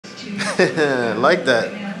Like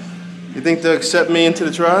that. You think they'll accept me into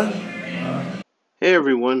the tribe? Hey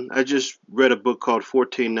everyone, I just read a book called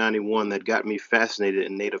 1491 that got me fascinated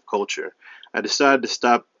in Native culture. I decided to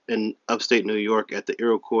stop in upstate New York at the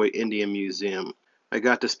Iroquois Indian Museum. I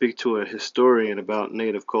got to speak to a historian about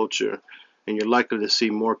Native culture, and you're likely to see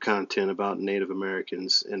more content about Native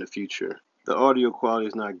Americans in the future. The audio quality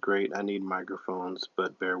is not great. I need microphones,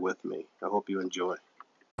 but bear with me. I hope you enjoy.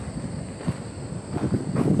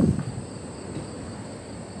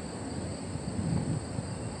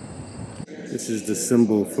 This is the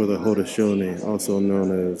symbol for the Haudenosaunee, also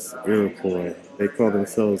known as Iroquois. They call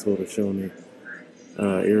themselves Haudenosaunee.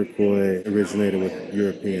 Iroquois originated with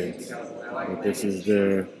Europeans. But this is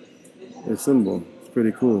their symbol. It's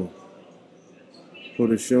pretty cool.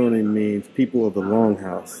 Haudenosaunee means people of the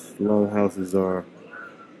longhouse. Longhouses are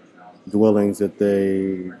dwellings that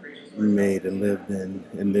they made and lived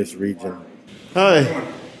in this region. Hi,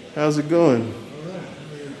 how's it going?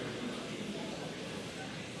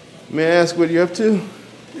 May I ask what you're up to?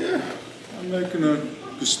 Yeah, I'm making a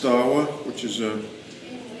Gustoweh, which is the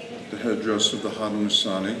headdress of the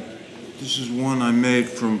Haudenosaunee. This is one I made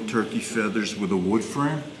from turkey feathers with a wood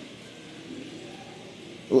frame.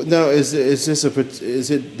 Now, is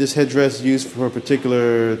this headdress used for a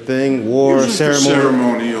particular thing, war,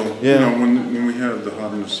 ceremonial? Yeah. You know, when we have the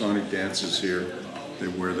Haudenosaunee dances here, they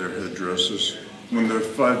wear their headdresses. When the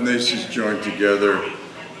Five Nations joined together,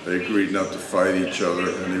 they agreed not to fight each other,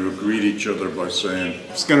 and they would greet each other by saying,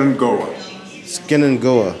 Skennen'kó.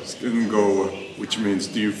 Skennen'kó. Skennen'kó, which means,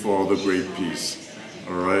 do you follow the great peace?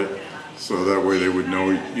 All right? So that way they would know,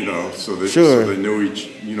 you know, so they knew each,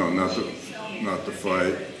 you know, not to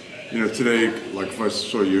fight. You know, today, like if I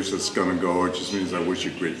saw you said Skennen'kó, it just means I wish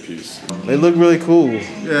you great peace. They look really cool.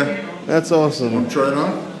 Yeah. That's awesome. Want to try it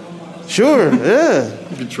on? Sure, yeah.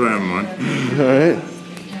 You can try on mine. All right.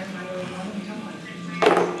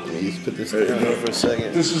 Just put this down for a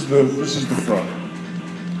second. This is the front.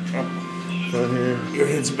 Right here. Your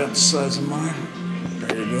head's about the size of mine.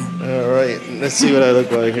 There you go. All right. Let's see what I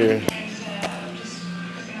look like here.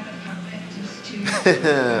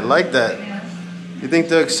 Like that. You think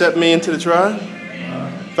they'll accept me into the tribe?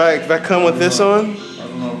 If I come with this on? I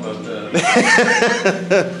don't know about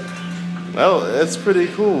that. Well, that's pretty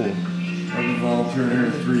cool. I've been volunteering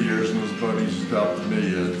here 3 years and nobody's adopted me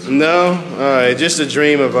yet. No? Alright, just a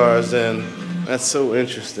dream of ours then. That's so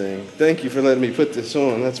interesting. Thank you for letting me put this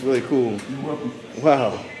on. That's really cool. You're welcome.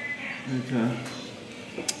 Wow. Okay.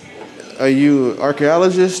 Are you an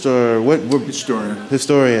archaeologist or what? Historian.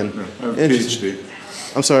 Historian. Yeah, I have a PhD.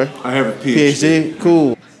 I'm sorry? I have a PhD.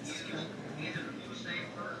 Cool.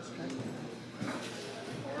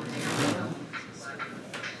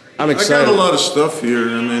 I'm excited. I got a lot of stuff here,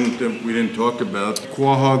 I mean, that we didn't talk about.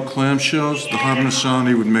 Quahog clam shells. The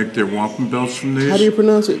Haudenosaunee would make their wampum belts from these. How do you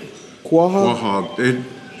pronounce it? Quahog? Quahog.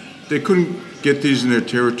 They couldn't get these in their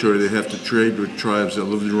territory. They'd have to trade with tribes that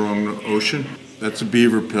lived along the ocean. That's a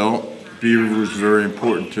beaver pelt. Beaver was very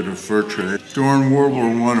important to the fur trade. During World War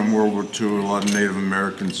I and World War II, a lot of Native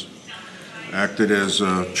Americans acted as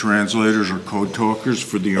translators or code talkers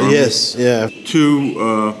for the army. Yes, yeah. Two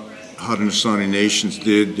Haudenosaunee nations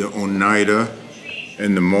did, the Oneida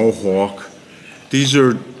and the Mohawk. These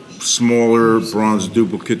are smaller bronze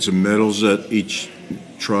duplicates of medals that each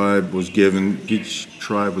tribe was given. Each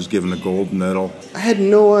tribe was given a gold medal. I had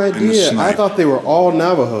no idea. I thought they were all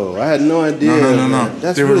Navajo. I had no idea. No.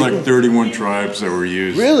 There were like 31 tribes that were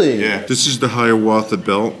used. Really? Yeah. This is the Hiawatha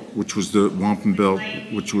belt, which was the wampum belt,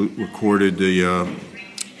 which recorded the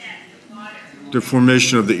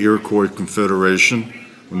formation of the Iroquois Confederation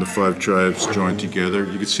when the 5 tribes joined together.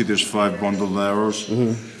 You can see there's 5 bundled arrows.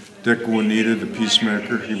 Gustoweh, the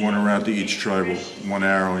peacemaker, he went around to each tribe with 1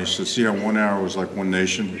 arrow, and he said, see how 1 arrow is like one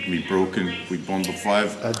nation? It can be broken if we bundle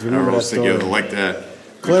 5 arrows together like that.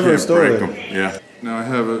 Clever story. Yeah. Now I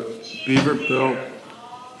have a beaver pelt,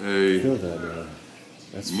 a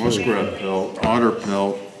muskrat pelt, otter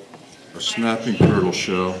pelt, a snapping turtle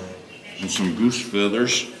shell, and some goose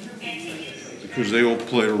feathers, because they all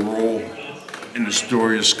played a role in the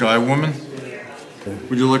story of Sky Woman.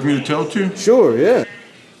 Would you like me to tell it to you? Sure, yeah.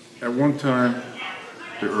 At one time,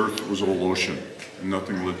 the earth was all ocean, and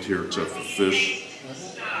nothing lived here except for fish,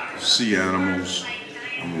 sea animals,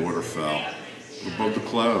 and waterfowl. Above the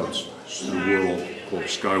clouds stood a world called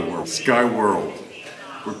Sky World. Sky World,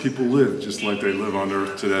 where people live just like they live on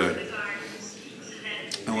Earth today.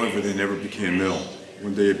 However, they never became ill.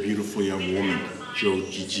 One day, a beautiful young woman, Jo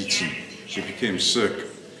Jijitsin, she became sick.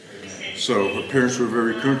 So her parents were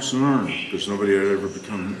very concerned because nobody had ever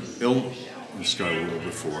become ill in Sky World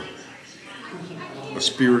before. A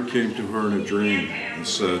spirit came to her in a dream and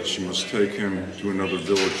said she must take him to another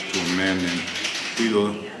village to a man named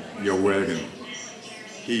Yawagan.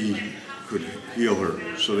 He could heal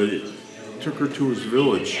her. So they took her to his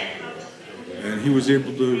village, and he was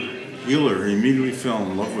able to heal her. He immediately fell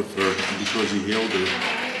in love with her, and because he healed her,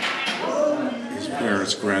 his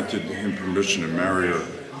parents granted him permission to marry her.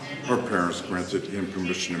 Her parents granted him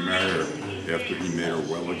permission to marry her after he made her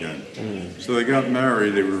well again. So they got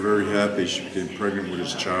married. They were very happy. She became pregnant with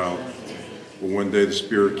his child. But one day the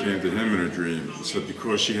spirit came to him in a dream and said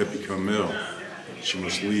because she had become ill, she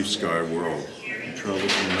must leave Sky World and travel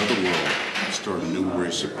to another world and start a new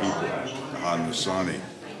race of people, the Haudenosaunee.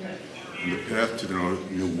 And the path to the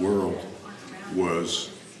new world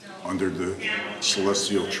was under the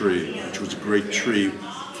celestial tree, which was a great tree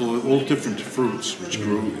full of all different fruits which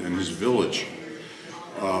grew in his village.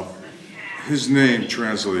 His name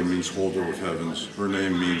translated means holder of heavens. Her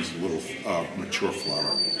name means little mature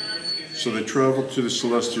flower. So they traveled to the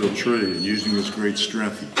celestial tree, and using his great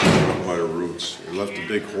strength, he pulled it up by the roots. He left a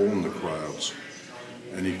big hole in the clouds,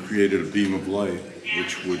 and he created a beam of light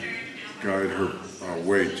which would guide her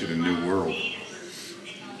way to the new world.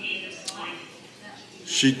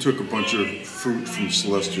 She took a bunch of fruit from the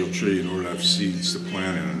celestial tree in order to have seeds to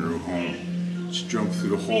plant in a new home. She jumped through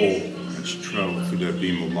the hole and she traveled through that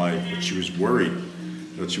beam of light, but she was worried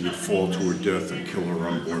that she would fall to her death and kill her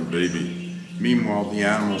unborn baby. Meanwhile, the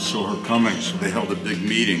animals saw her coming, so they held a big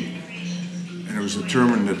meeting, and it was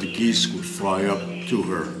determined that the geese would fly up to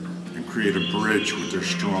her and create a bridge with their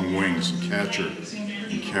strong wings and catch her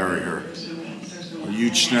and carry her. A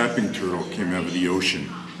huge snapping turtle came out of the ocean,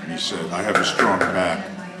 and he said, I have a strong back,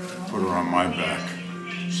 put her on my back.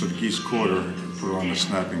 So the geese caught her and put her on the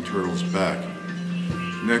snapping turtle's back.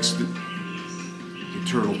 Next, the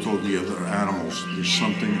turtle told the other animals, there's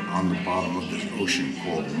something on the bottom of this ocean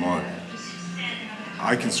called mud.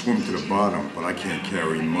 I can swim to the bottom, but I can't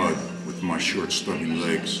carry mud with my short, stubby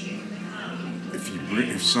legs.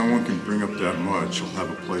 If someone can bring up that mud, she'll have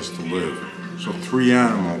a place to live. So 3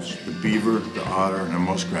 animals, the beaver, the otter, and the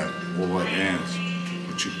muskrat, all had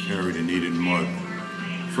hands, which could carry the needed mud.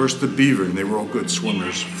 First the beaver, and they were all good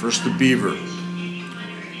swimmers. First the beaver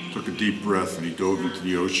took a deep breath and he dove into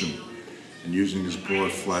the ocean. And using his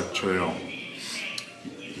broad, flat tail,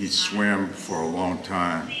 he swam for a long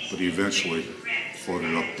time, but he eventually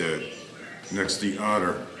floated up dead. Next, the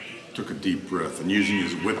otter took a deep breath, and using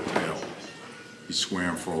his whip tail, he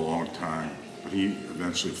swam for a long time, but he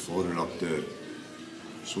eventually floated up dead.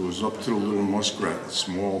 So it was up to the little muskrat, a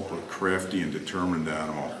small but crafty and determined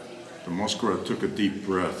animal. The muskrat took a deep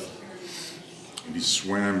breath, and he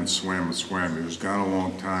swam and swam and swam. He was gone a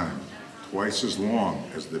long time, twice as long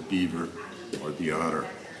as the beaver or the otter.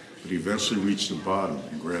 But he eventually reached the bottom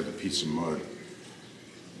and grabbed a piece of mud.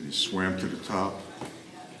 And he swam to the top,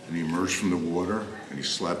 and he emerged from the water, and he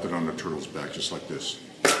slapped it on the turtle's back just like this.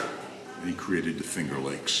 And he created the Finger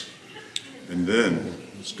Lakes. And then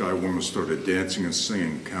the Sky Woman started dancing and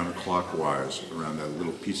singing counterclockwise around that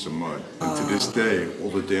little piece of mud. And to this day, all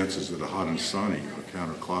the dances of the Haudenosaunee are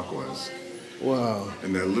counterclockwise. Wow.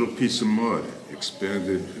 And that little piece of mud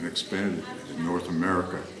expanded and expanded in North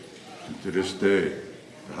America. And to this day,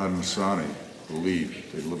 the Haudenosaunee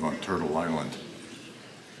believe they live on Turtle Island.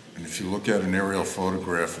 And if you look at an aerial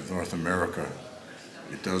photograph of North America,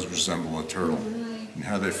 it does resemble a turtle. And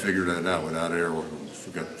how they figured that out without aerial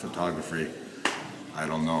photography, I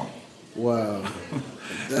don't know. Wow.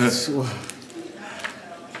 That's now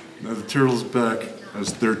the turtle's back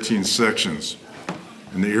has 13 sections,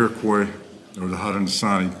 and the Iroquois, or the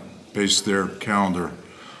Haudenosaunee, based their calendar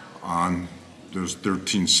on those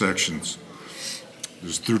 13 sections.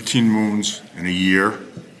 There's 13 moons in a year.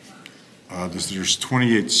 There's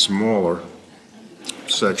 28 smaller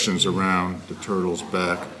sections around the turtle's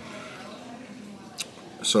back.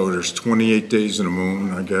 So there's 28 days in a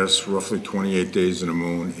moon, I guess, roughly 28 days in a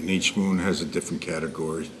moon, and each moon has a different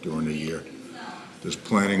category during the year. There's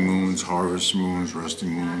planting moons, harvest moons, resting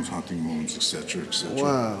moons, hunting moons, etc., etc.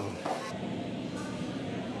 wow.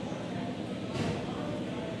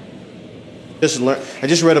 I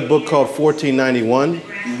just read a book called 1491,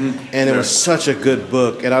 and it was such a good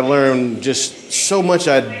book, and I learned just so much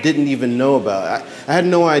I didn't even know about. I had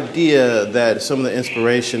no idea that some of the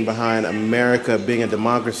inspiration behind America being a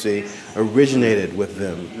democracy originated with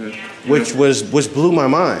them, which blew my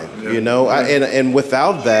mind, you know. And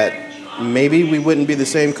without that, maybe we wouldn't be the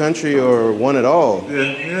same country or one at all.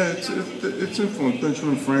 It's influenced.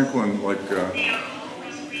 Benjamin Franklin,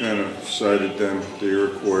 kind of cited them, the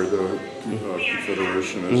Iroquois, the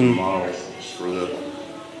Confederation, as a model for that.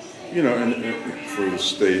 and for the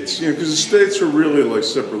states, because the states are really like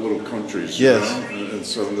separate little countries. Yes. And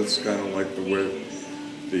so that's kind of like the way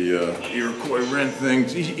the Iroquois rent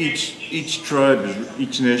things. Each tribe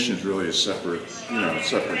each nation is really a separate,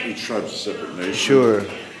 separate. Each tribe's a separate nation. Sure.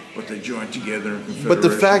 But they join together in confederation. But the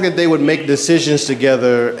fact that they would make decisions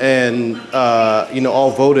together and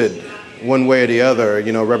all voted one way or the other,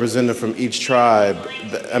 representative from each tribe.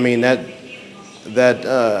 I mean that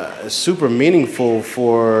is super meaningful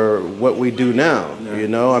for what we do now.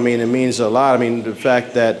 Yeah. I mean, it means a lot. I mean, the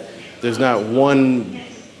fact that there's not one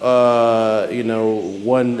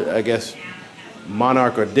I guess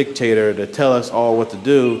monarch or dictator to tell us all what to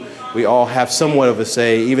do. We all have somewhat of a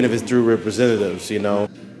say, even if it's through representatives.